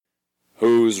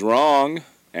Who's wrong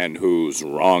and who's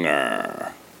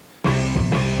wronger? In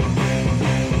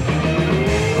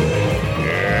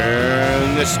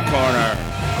this corner,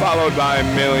 followed by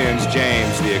millions,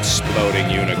 James the Exploding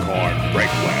Unicorn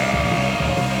Breakwell.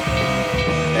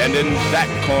 And in that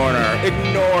corner,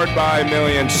 ignored by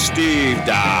millions, Steve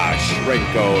Dash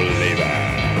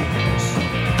Rinko-Leavers.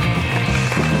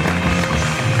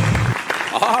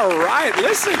 All right,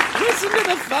 listen to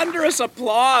the thunderous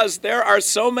applause. There are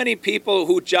so many people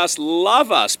who just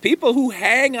love us, people who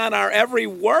hang on our every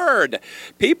word,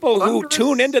 people who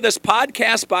tune into this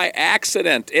podcast by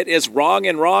accident. It is Wrong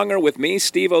and Wronger with me,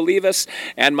 Steve Olivas,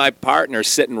 and my partner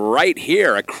sitting right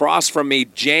here across from me,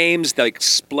 James, the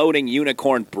Exploding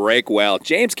Unicorn Breakwell.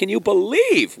 James, can you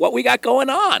believe what we got going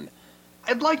on?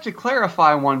 I'd like to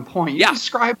clarify one point. You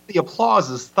described the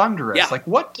applause as thunderous. Yeah. Like,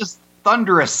 what does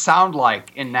thunderous sound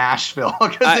like in Nashville?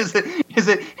 Because is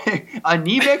it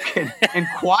anemic and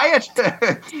quiet,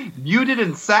 muted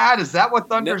and sad? Is that what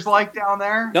thunder's like down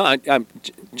there? No,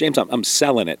 James, I'm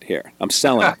selling it here. I'm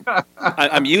selling it.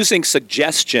 I'm using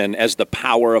suggestion as the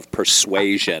power of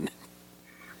persuasion.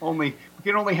 We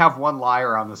can only have one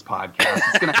liar on this podcast.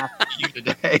 It's going to have to be you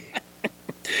today.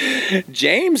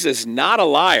 James is not a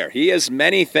liar. He is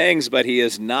many things, but he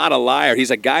is not a liar.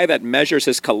 He's a guy that measures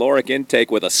his caloric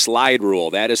intake with a slide rule.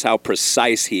 That is how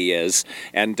precise he is.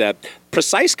 And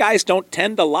precise guys don't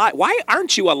tend to lie. Why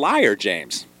aren't you a liar,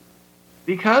 James?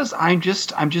 Because I'm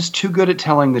just too good at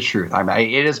telling the truth.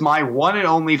 It is my one and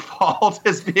only fault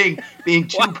as being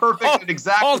too perfect and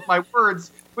exact with my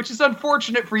words, which is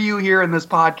unfortunate for you here in this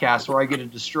podcast where I get to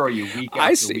destroy you week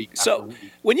after week. So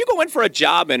when you go in for a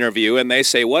job interview and they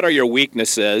say, what are your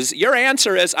weaknesses? Your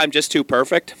answer is, I'm just too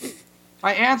perfect.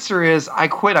 My answer is, I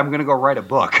quit. I'm going to go write a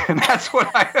book. And that's what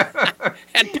I...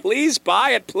 And please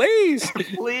buy it, please.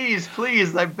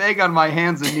 Please. I beg on my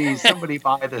hands and knees. Somebody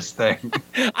buy this thing.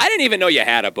 I didn't even know you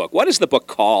had a book. What is the book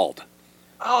called?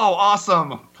 Oh,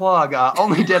 awesome. Plug.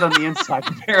 Only Dead on the Inside,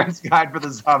 The Parent's Guide for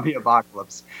the Zombie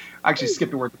Apocalypse. I actually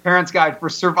skipped a word. The Parent's Guide for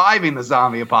Surviving the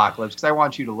Zombie Apocalypse, because I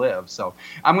want you to live. So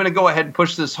I'm going to go ahead and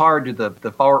push this hard to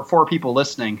the four people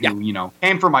listening who,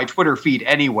 came from my Twitter feed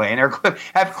anyway and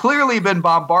have clearly been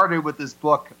bombarded with this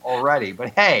book already.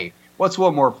 But hey, what's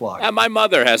one more plug? My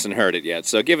mother hasn't heard it yet,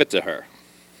 so give it to her.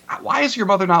 Why has your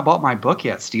mother not bought my book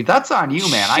yet, Steve? That's on you,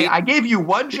 man. I gave you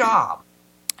one job.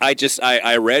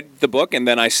 I read the book and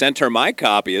then I sent her my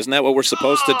copy. Isn't that what we're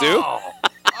supposed to do?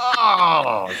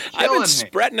 I've been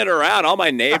spreading it around. All my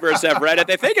neighbors have read it.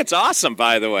 They think it's awesome,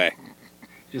 by the way.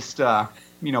 Just,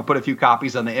 put a few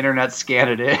copies on the internet, scan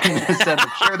it in, and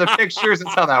share the pictures.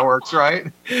 That's how that works,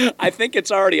 right? I think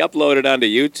it's already uploaded onto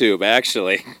YouTube,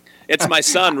 actually. It's my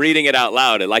son reading it out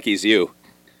loud, like he's you.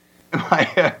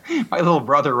 My little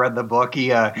brother read the book.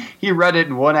 He read it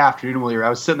in one afternoon while I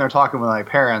was sitting there talking with my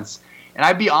parents. And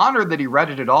I'd be honored that he read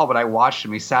it at all, but I watched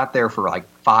him. He sat there for like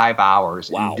 5 hours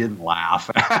and didn't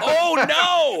laugh. Oh,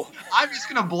 no! I'm just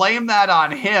going to blame that on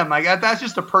him. That's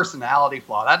just a personality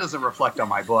flaw. That doesn't reflect on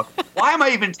my book. Why am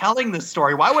I even telling this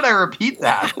story? Why would I repeat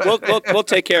that? We'll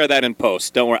take care of that in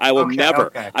post. Don't worry. I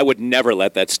would never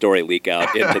let that story leak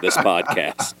out into this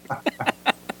podcast.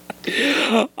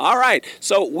 All right.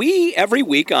 So we, every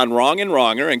week on Wrong and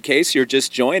Wronger, in case you're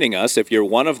just joining us, if you're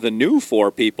one of the new 4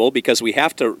 people, because we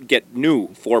have to get new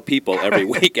 4 people every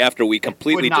week after we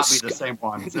completely discuss. Would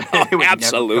not be the same ones. No,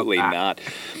 absolutely not.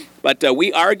 But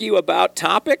we argue about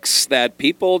topics that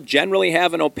people generally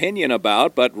have an opinion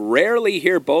about, but rarely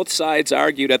hear both sides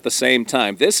argued at the same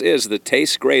time. This is the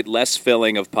taste great, less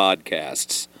filling of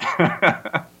podcasts.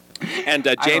 And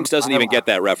James doesn't even get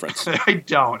that reference. I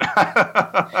don't.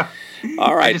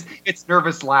 All right. It's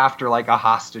nervous laughter like a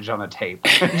hostage on a tape.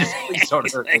 Just please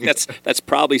don't hurt me. That's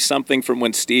probably something from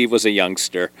when Steve was a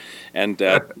youngster. And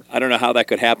I don't know how that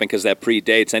could happen because that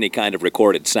predates any kind of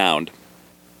recorded sound.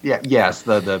 Yeah. Yes.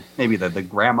 Maybe the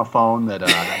gramophone that.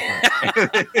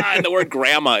 And the word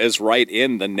grandma is right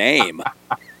in the name.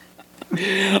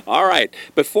 All right.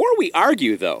 Before we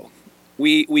argue, though.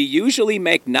 We usually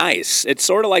make nice. It's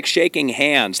sort of like shaking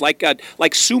hands, like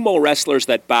sumo wrestlers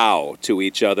that bow to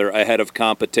each other ahead of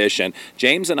competition.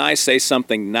 James and I say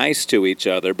something nice to each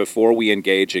other before we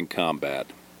engage in combat.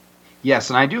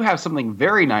 Yes, and I do have something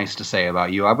very nice to say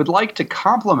about you. I would like to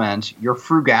compliment your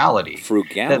frugality.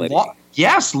 Frugality?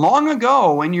 Yes, long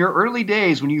ago, in your early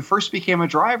days when you first became a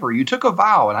driver, you took a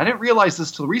vow, and I didn't realize this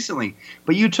till recently,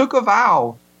 but you took a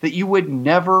vow that you would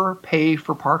never pay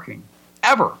for parking.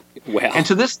 Ever. Well. And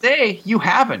to this day, you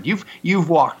haven't. You've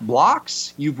walked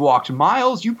blocks, you've walked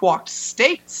miles, you've walked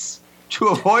states to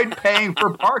avoid paying for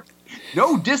parking.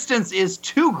 No distance is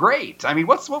too great. I mean,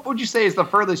 what would you say is the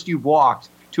furthest you've walked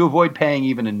to avoid paying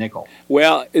even a nickel.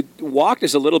 Well, walked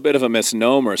is a little bit of a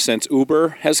misnomer since Uber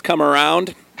has come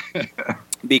around.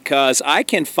 Because I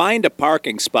can find a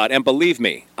parking spot, and believe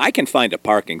me, I can find a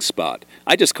parking spot.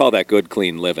 I just call that good,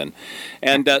 clean living.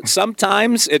 And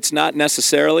sometimes it's not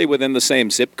necessarily within the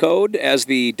same zip code as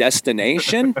the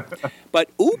destination. But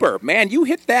Uber, man, you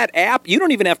hit that app, you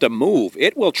don't even have to move.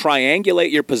 It will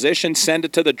triangulate your position, send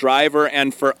it to the driver,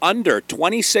 and for under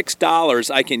 $26,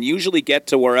 I can usually get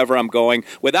to wherever I'm going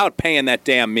without paying that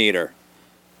damn meter.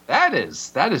 That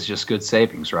is just good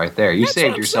savings right there. You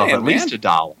saved yourself at least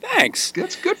 $1. Thanks.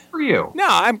 That's good for you. No,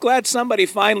 I'm glad somebody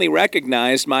finally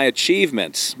recognized my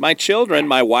achievements. My children,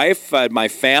 my wife, my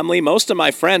family, most of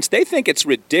my friends, they think it's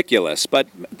ridiculous, but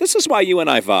this is why you and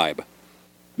I vibe.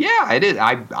 Yeah, it is.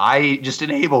 I just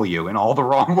enable you in all the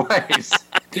wrong ways.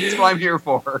 That's what I'm here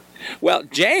for. Well,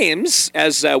 James,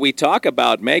 as we talk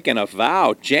about making a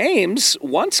vow, James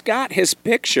once got his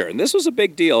picture, and this was a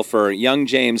big deal for young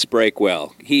James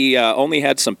Breakwell. He only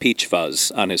had some peach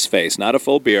fuzz on his face, not a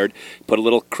full beard. Put a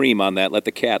little cream on that, let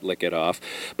the cat lick it off.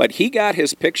 But he got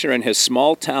his picture in his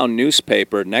small-town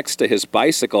newspaper next to his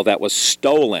bicycle that was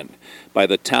stolen by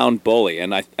the town bully,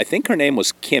 and I think her name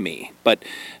was Kimmy. But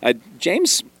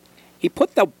James, he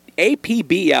put the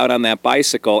APB out on that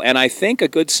bicycle, and I think a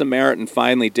Good Samaritan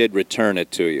finally did return it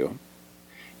to you.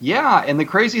 Yeah, and the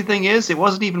crazy thing is, it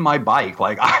wasn't even my bike.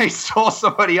 Like, I stole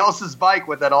somebody else's bike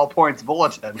with that all points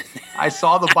bulletin. I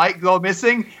saw the bike go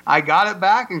missing, I got it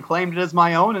back and claimed it as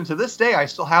my own, and to this day, I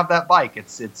still have that bike.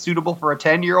 It's suitable for a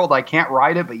 10-year-old. I can't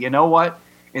ride it, but you know what?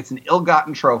 It's an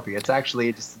ill-gotten trophy. It's actually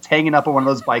it's hanging up on one of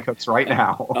those bike hooks right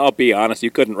now. I'll be honest,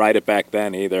 you couldn't ride it back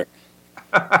then either.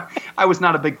 I was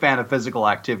not a big fan of physical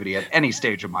activity at any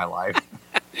stage of my life.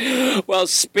 Well,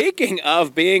 speaking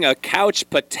of being a couch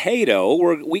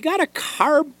potato, we got a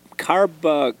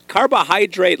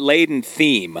carbohydrate-laden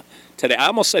theme today. I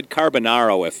almost said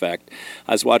carbonaro effect.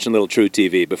 I was watching a little True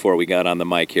TV before we got on the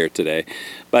mic here today.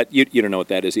 But you don't know what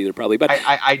that is either, probably. But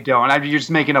I don't. You're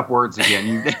just making up words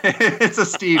again. It's a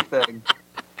Steve thing.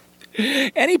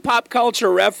 Any pop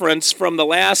culture reference from the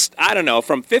last,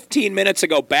 from 15 minutes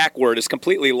ago backward is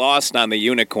completely lost on the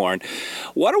unicorn.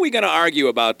 What are we going to argue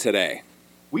about today?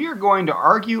 We are going to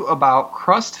argue about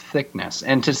crust thickness.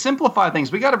 And to simplify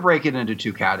things, we got to break it into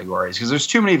two categories because there's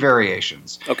too many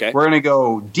variations. Okay. We're going to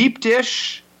go deep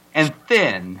dish and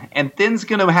thin. And thin's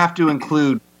going to have to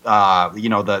include,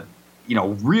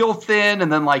 real thin,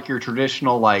 and then like your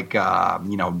traditional,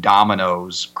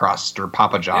 Domino's crust or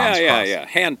Papa John's crust. Yeah.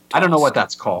 Hand tossed. I don't know what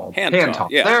that's called. Hand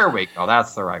tossed. Yeah. There we go.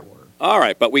 That's the right word. All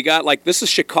right, but we got this is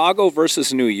Chicago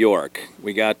versus New York.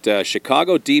 We got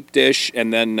Chicago deep dish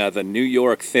and then the New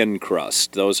York thin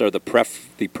crust. Those are the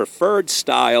preferred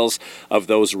styles of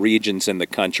those regions in the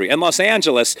country. In Los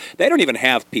Angeles, they don't even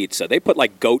have pizza. They put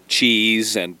goat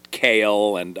cheese and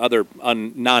kale and other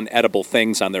non-edible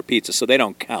things on their pizza, so they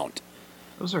don't count.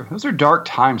 Those are dark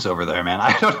times over there, man.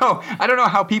 I don't know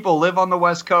how people live on the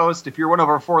West Coast. If you're one of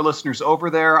our 4 listeners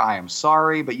over there, I am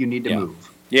sorry, but you need to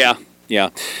move. Yeah.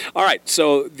 All right,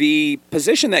 so the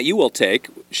position that you will take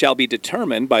shall be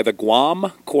determined by the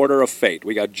Guam Quarter of Fate.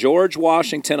 We got George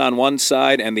Washington on one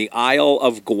side and the Isle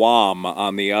of Guam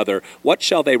on the other. What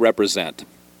shall they represent?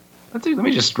 Let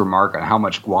me just remark on how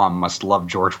much Guam must love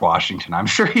George Washington. I'm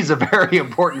sure he's a very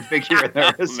important figure in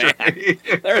their history.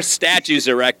 There are statues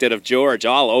erected of George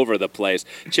all over the place.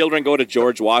 Children go to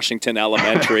George Washington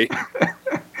Elementary.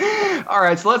 All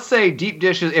right, so let's say deep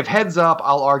dish. If heads up,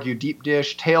 I'll argue deep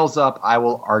dish. Tails up, I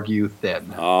will argue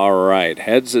thin. All right,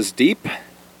 heads is deep,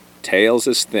 tails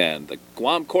is thin. The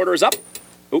Guam Quarter is up.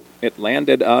 Oop, it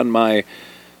landed on my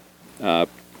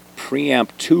preamp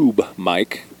tube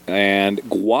mic. And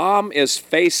Guam is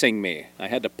facing me. I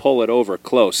had to pull it over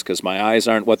close because my eyes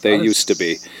aren't what they used to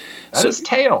be. That is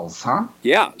tails, huh?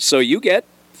 Yeah, so you get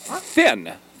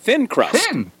thin crust.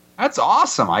 Thin. That's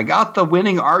awesome. I got the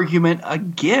winning argument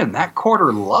again. That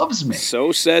quarter loves me.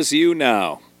 So says you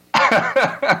now.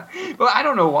 Well, I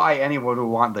don't know why anyone would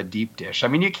want the deep dish. I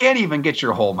mean, you can't even get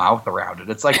your whole mouth around it.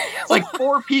 It's like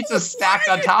 4 pizzas stacked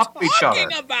on top of each other. What are you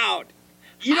talking about?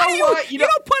 You know what? You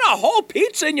don't put a whole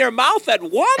pizza in your mouth at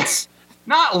once?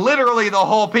 Not literally the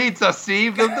whole pizza,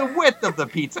 Steve. The width of the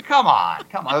pizza. Come on.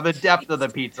 Or the depth of the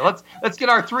pizza. Let's get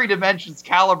our 3 dimensions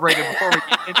calibrated before we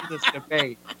get into this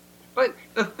debate. But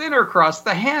the thinner crust,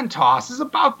 the hand toss, is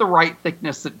about the right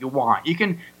thickness that you want. You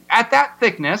can, at that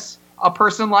thickness, a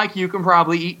person like you can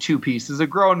probably eat 2 pieces. A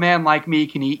grown man like me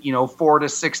can eat, 4 to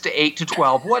 6 to 8 to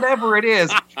 12, whatever it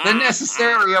is, the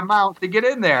necessary amount to get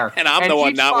in there. And I'm the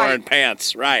one not wearing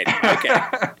pants, right? Okay.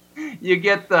 You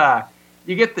get the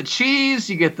You get the cheese,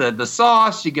 you get the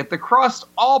sauce, you get the crust,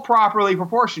 all properly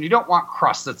proportioned. You don't want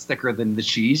crust that's thicker than the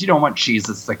cheese. You don't want cheese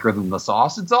that's thicker than the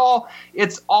sauce. It's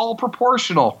all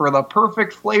proportional for the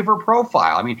perfect flavor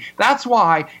profile. I mean, that's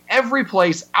why every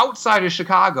place outside of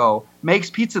Chicago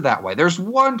makes pizza that way. There's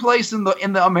one place in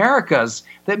the Americas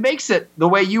that makes it the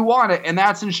way you want it, and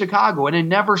that's in Chicago, and it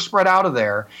never spread out of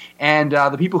there. And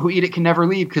the people who eat it can never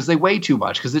leave because they weigh too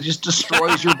much, because it just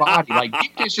destroys your body. Like,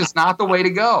 deep dish is not the way to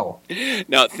go.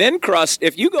 No, thin crust,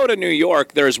 if you go to New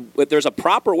York, there's a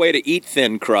proper way to eat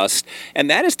thin crust, and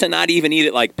that is to not even eat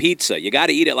it like pizza. You got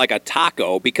to eat it like a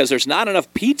taco, because there's not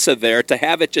enough pizza there to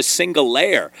have it just single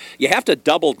layer. You have to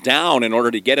double down in order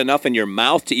to get enough in your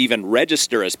mouth to even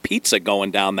register as pizza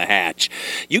going down the hatch.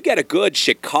 You get a good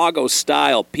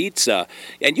Chicago-style pizza,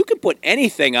 and you can put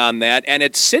anything on that, and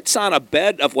it sits on a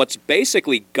bed of what's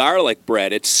basically garlic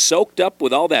bread. It's soaked up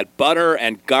with all that butter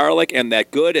and garlic and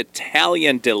that good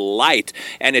Italian delight,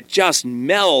 and it just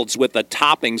melds with the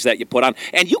toppings that you put on.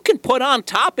 And you can put on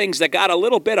toppings that got a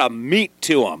little bit of meat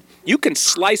to them. You can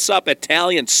slice up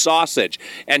Italian sausage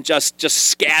and just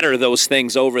scatter those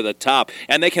things over the top,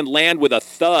 and they can land with a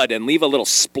thud and leave a little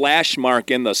splash mark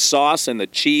in the sauce and the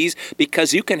cheese,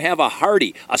 because you can have a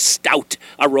hearty, a stout,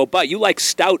 a robust. You like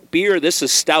stout beer, this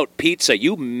is stout pizza.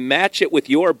 You match it with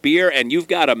your beer, and you've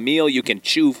got a meal you can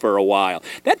chew for a while.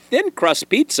 That thin crust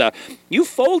pizza, you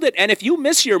fold it, and if you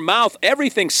miss your mouth,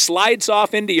 everything slides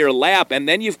off into your lap, and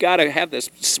then you've got to have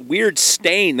this weird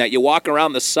stain that you walk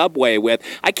around the subway with.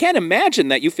 I can't imagine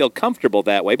that you feel comfortable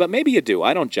that way, but maybe you do.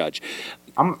 I don't judge.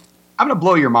 I'm going to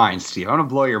blow your mind, Steve. I'm going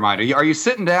to blow your mind. Are you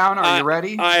sitting down? Are you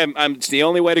ready? It's the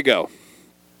only way to go.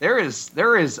 There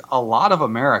is a lot of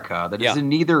America that is in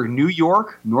neither New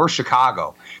York nor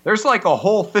Chicago. There's like a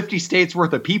whole 50 states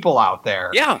worth of people out there.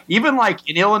 Yeah. Even like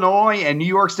in Illinois and New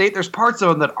York State, there's parts of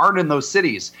them that aren't in those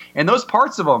cities. And those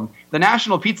parts of them, the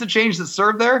national pizza chains that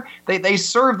serve there, they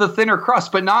serve the thinner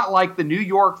crust, but not like the New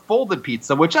York folded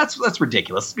pizza, which that's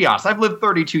ridiculous. Let's be honest. I've lived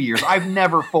 32 years. I've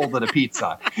never folded a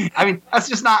pizza. I mean, that's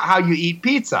just not how you eat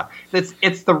pizza.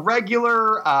 It's the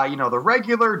regular, the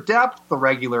regular depth, the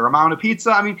regular amount of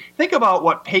pizza. I mean, think about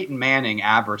what Peyton Manning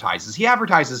advertises. He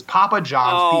advertises Papa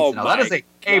John's pizza. Now, that is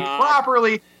a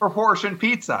properly proportioned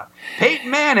pizza. Peyton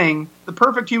Manning, the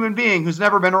perfect human being who's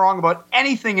never been wrong about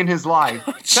anything in his life,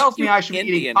 tells me I should be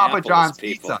eating Papa John's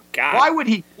pizza. God. Why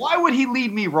would he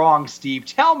lead me wrong, Steve?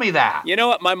 Tell me that. You know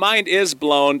what? My mind is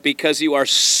blown because you are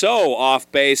so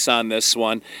off base on this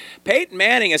one. Peyton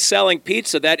Manning is selling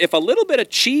pizza that if a little bit of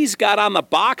cheese got on the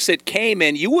box it came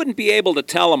in, you wouldn't be able to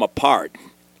tell them apart.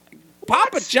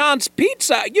 Papa John's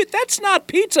pizza, that's not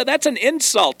pizza. That's an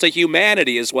insult to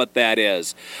humanity is what that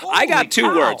is. I got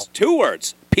two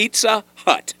words. Pizza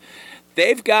Hut.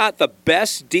 They've got the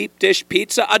best deep dish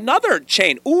pizza. Another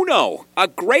chain, Uno, a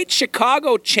great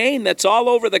Chicago chain that's all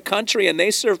over the country, and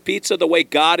they serve pizza the way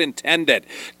God intended.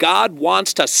 God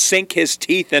wants to sink his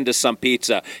teeth into some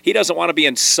pizza. He doesn't want to be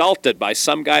insulted by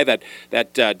some guy that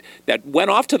went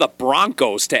off to the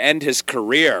Broncos to end his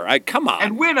career. Come on.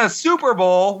 And win a Super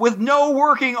Bowl with no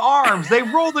working arms. They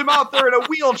rolled him out there in a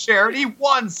wheelchair, and he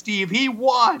won, Steve. He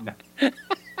won.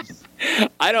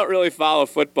 I don't really follow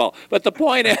football, but the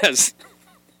point is,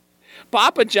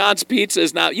 Papa John's pizza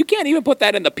is now, you can't even put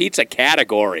that in the pizza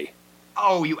category.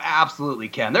 Oh, you absolutely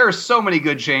can. There are so many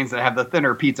good chains that have the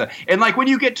thinner pizza. And like when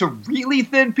you get to really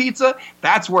thin pizza,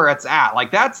 that's where it's at. Like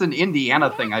that's an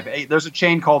Indiana thing. There's a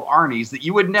chain called Arnie's that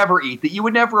you would never eat, that you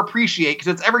would never appreciate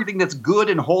because it's everything that's good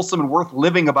and wholesome and worth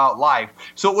living about life.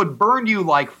 So it would burn you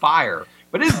like fire.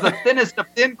 But it is the thinnest of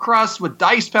thin crust with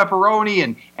diced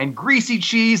pepperoni and greasy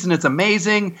cheese, and it's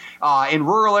amazing. In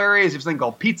rural areas, there's a thing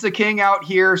called Pizza King out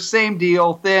here. Same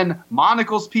deal, thin.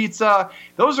 Monocle's Pizza.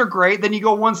 Those are great. Then you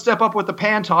go one step up with the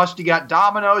pan tossed. You got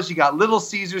Domino's, you got Little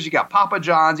Caesars, you got Papa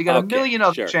John's, you got a million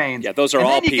other chains. Yeah, those are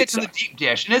all pizza. And then you get to the deep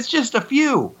dish, and it's just a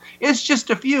few. It's just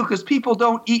a few because people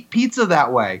don't eat pizza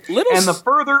that way. And the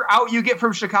further out you get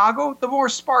from Chicago, the more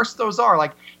sparse those are.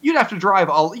 Like you'd have to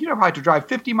drive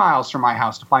 50 miles from my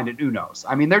house to find an Uno's.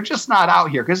 I mean, they're just not out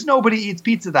here because nobody eats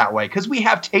pizza that way because we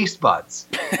have taste buds,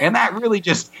 and that really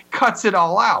just cuts it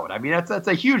all out. I mean, that's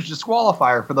a huge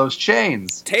disqualifier for those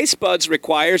chains. Taste buds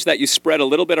requires that you spread a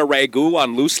little bit of ragu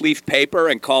on loose leaf paper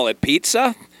and call it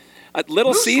pizza.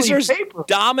 Little Caesars,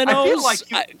 Domino's. I feel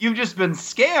like you've just been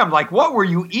scammed. Like, what were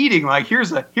you eating? Like,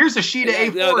 here's a sheet of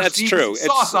A4. No, that's true.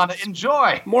 Sauce on it.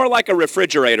 Enjoy. More like a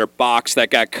refrigerator box that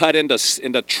got cut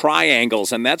into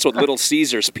triangles, and that's what Little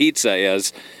Caesars pizza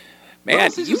is. Man,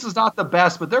 Little Caesars is not the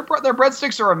best, but their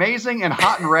breadsticks are amazing and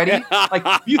hot and ready. Like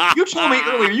you told me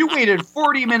earlier, you waited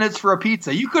 40 minutes for a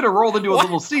pizza. You could have rolled into a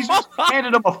Little Caesars,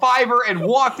 handed them a $5, and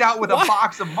walked out with a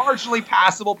box of marginally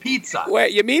passable pizza.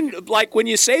 Wait, you mean like when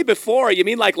you say before, you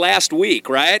mean like last week,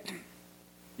 right?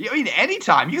 I mean,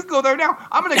 anytime. You can go there now.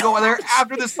 I'm going to go there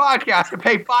after this podcast and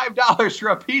pay $5 for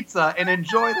a pizza and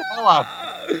enjoy the hell out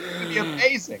of it. It's going to be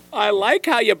amazing. I like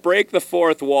how you break the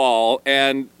fourth wall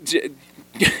and...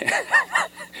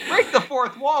 Break the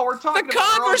fourth wall. We're talking the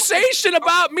about conversation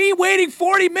about me waiting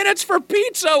 40 minutes for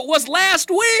pizza was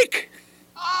last week.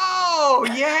 Oh,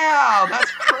 yeah.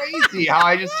 That's crazy how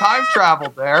I just time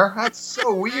traveled there. That's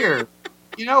so weird.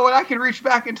 You know what? I can reach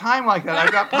back in time like that.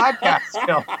 I've got podcast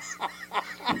skills.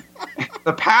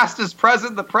 The past is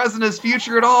present, the present is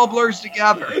future. It all blurs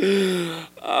together.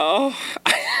 Oh,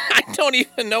 I don't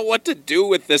even know what to do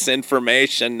with this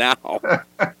information now.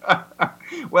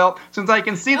 Well, since I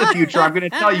can see the future, I'm going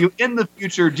to tell you, in the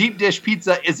future, deep dish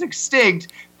pizza is extinct,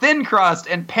 thin crust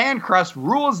and pan crust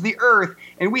rules the earth,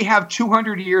 and we have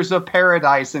 200 years of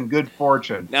paradise and good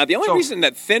fortune. Now, the only reason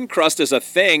that thin crust is a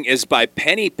thing is by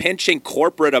penny-pinching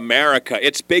corporate America.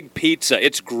 It's big pizza.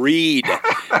 It's greed.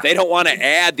 They don't want to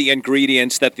add the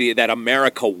ingredients that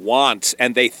America wants,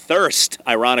 and they thirst,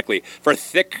 ironically, for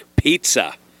thick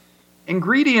pizza.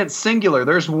 Ingredient singular.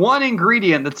 There's one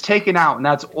ingredient that's taken out, and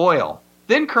that's oil.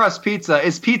 Thin crust pizza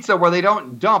is pizza where they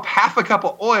don't dump half a cup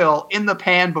of oil in the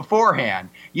pan beforehand.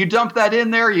 You dump that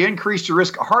in there, you increase your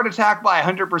risk of heart attack by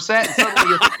 100%, and suddenly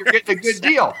you think you're getting a good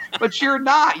deal. But you're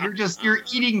not. You're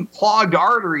eating clogged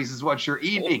arteries is what you're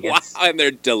eating. Wow, and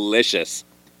they're delicious.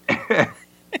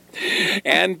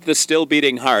 And the still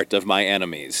beating heart of my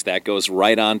enemies. That goes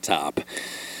right on top.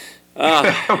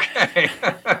 Okay.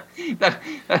 that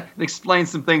explains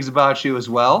some things about you as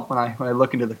well. When I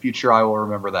look into the future, I will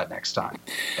remember that next time.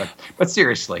 But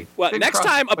seriously. Well, next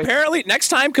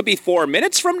time could be 4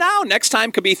 minutes from now. Next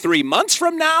time could be 3 months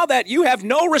from now. That you have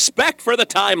no respect for the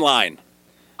timeline.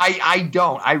 I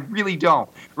don't. I really don't.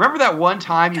 Remember that one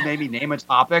time you made me name a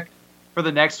topic for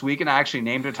the next week, and I actually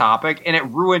named a topic, and it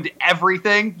ruined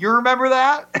everything? You remember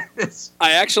that?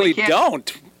 I actually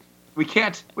don't. We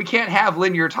can't have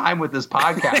linear time with this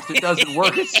podcast. It doesn't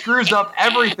work. It screws up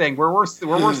everything. We're worse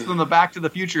than the Back to the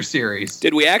Future series.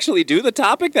 Did we actually do the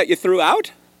topic that you threw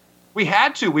out? We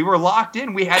had to. We were locked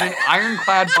in. We had an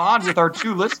ironclad bond with our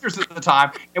two listeners at the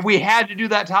time, and we had to do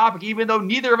that topic, even though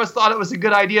neither of us thought it was a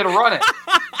good idea to run it.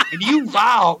 And you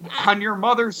vowed on your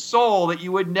mother's soul that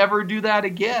you would never do that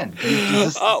again.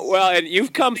 Oh, well, and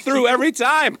you've come through every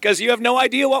time because you have no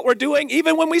idea what we're doing,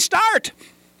 even when we start.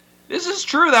 This is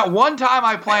true. That one time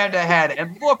I planned ahead,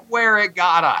 and look where it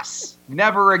got us.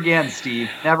 Never again, Steve.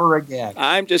 Never again.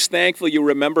 I'm just thankful you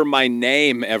remember my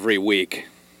name every week.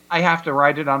 I have to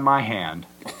write it on my hand.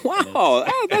 Wow,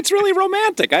 that's really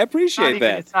romantic. I appreciate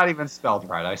that. It's not even spelled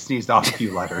right. I sneezed off a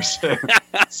few letters.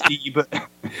 Steve.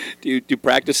 Do you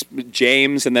practice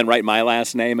James and then write my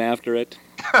last name after it?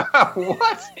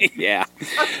 What? Yeah.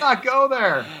 Let's not go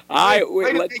there.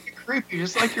 Way to make it creepy,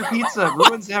 just like your pizza. It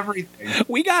ruins everything.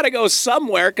 We got to go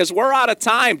somewhere because we're out of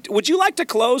time. Would you like to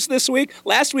close this week?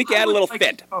 Last week you had a little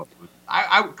fit.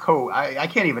 I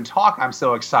can't even talk. I'm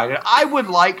so excited. I would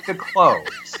like to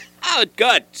close. Oh,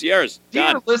 good. It's yours.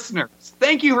 Dear listeners,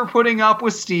 thank you for putting up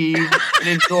with Steve and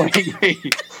enjoying me.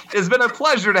 It's been a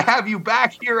pleasure to have you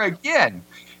back here again.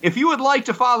 If you would like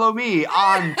to follow me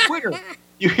on Twitter,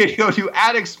 you can go to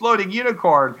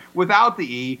 @ExplodingUnicorn without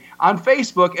the E. On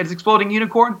Facebook, it's Exploding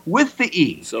Unicorn with the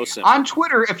E. So simple. On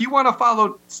Twitter, if you want to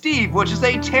follow Steve, which is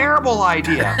a terrible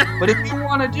idea, but if you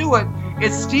want to do it,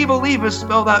 it's Steve Olivas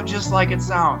spelled out just like it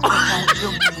sounds.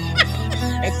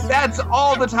 And that's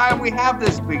all the time we have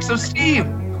this week. So Steve,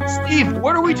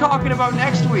 what are we talking about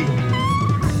next week?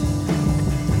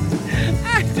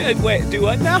 Wait, do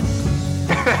what now?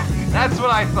 That's what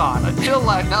I thought. Until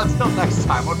next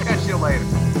time. We'll catch you later.